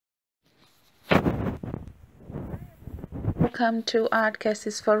welcome to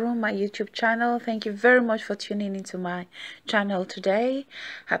Cases Forum, my YouTube channel. Thank you very much for tuning into my channel today.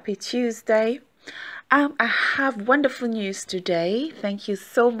 Happy Tuesday. I have wonderful news today. Thank you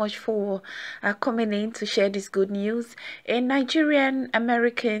so much for coming in to share this good news. A Nigerian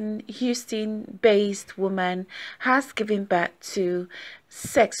American Houston-based woman has given birth to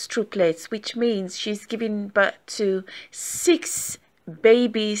sextuplets, which means she's giving birth to 6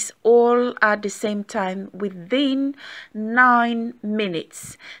 babies all at the same time within 9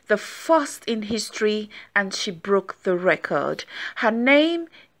 minutes, the first in history, and she broke the record. Her name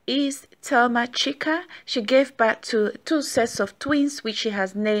is Chiaka. She gave birth to 2 sets of twins, which she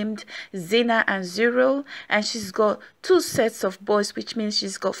has named Zina and Zuriel, and she's got 2 sets of boys, which means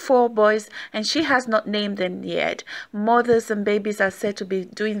she's got 4 boys, and she has not named them yet. Mothers and babies are said to be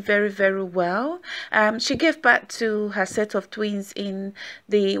doing very, very well. She gave birth to her set of twins in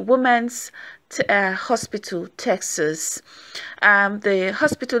the women's hospital, Texas. The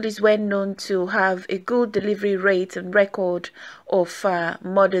hospital is well known to have a good delivery rate and record of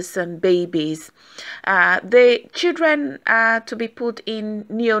mothers and babies. The children are to be put in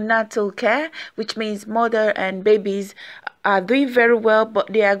neonatal care, which means mother and babies are doing very well, but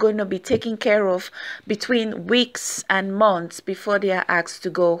they are going to be taken care of between weeks and months before they are asked to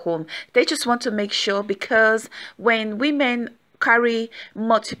go home. They just want to make sure, because when women carry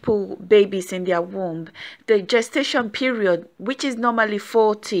multiple babies in their womb, the gestation period, which is normally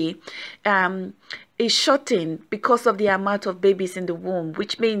 40, is shortened because of the amount of babies in the womb,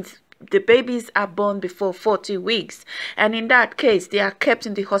 which means the babies are born before 40 weeks. And in that case, they are kept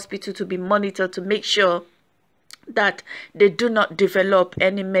in the hospital to be monitored to make sure that they do not develop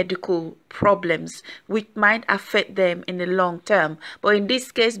any medical problems which might affect them in the long term. But in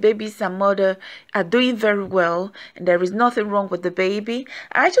this case, babies and mother are doing very well, and there is nothing wrong with the baby.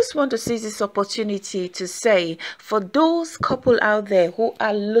 I just want to seize this opportunity to say, for those couple out there who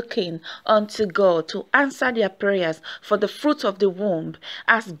are looking unto God to answer their prayers for the fruit of the womb,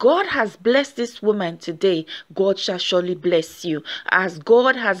 as God has blessed this woman today, God shall surely bless you. As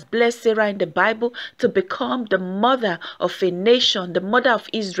God has blessed Sarah in the Bible to become the mother of a nation, the mother of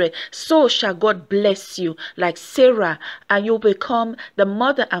Israel, so shall God bless you like Sarah, and you'll become the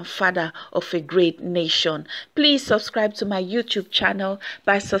mother and father of a great nation. Please subscribe to my YouTube channel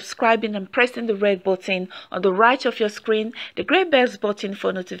by subscribing and pressing the red button on the right of your screen, the grey bells button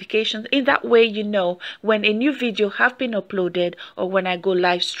for notifications. In that way, you know when a new video have been uploaded or when I go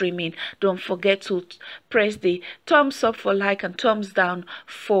live streaming. Don't forget to press the thumbs up for like and thumbs down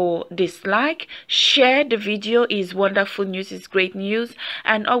for dislike. Share the video, is wonderful news, is great news,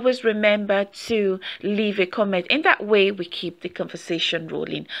 and always remember to leave a comment. In that way, we keep the conversation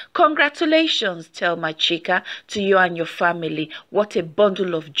rolling. Congratulations, tell my Chiaka, to you and your family. What a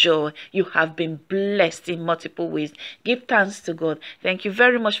bundle of joy. You have been blessed in multiple ways. Give thanks to God. Thank you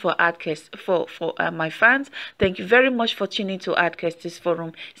very much for my fans. Thank you very much for tuning to Cases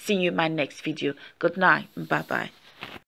Forum. See you in my next video. Good night. Bye bye.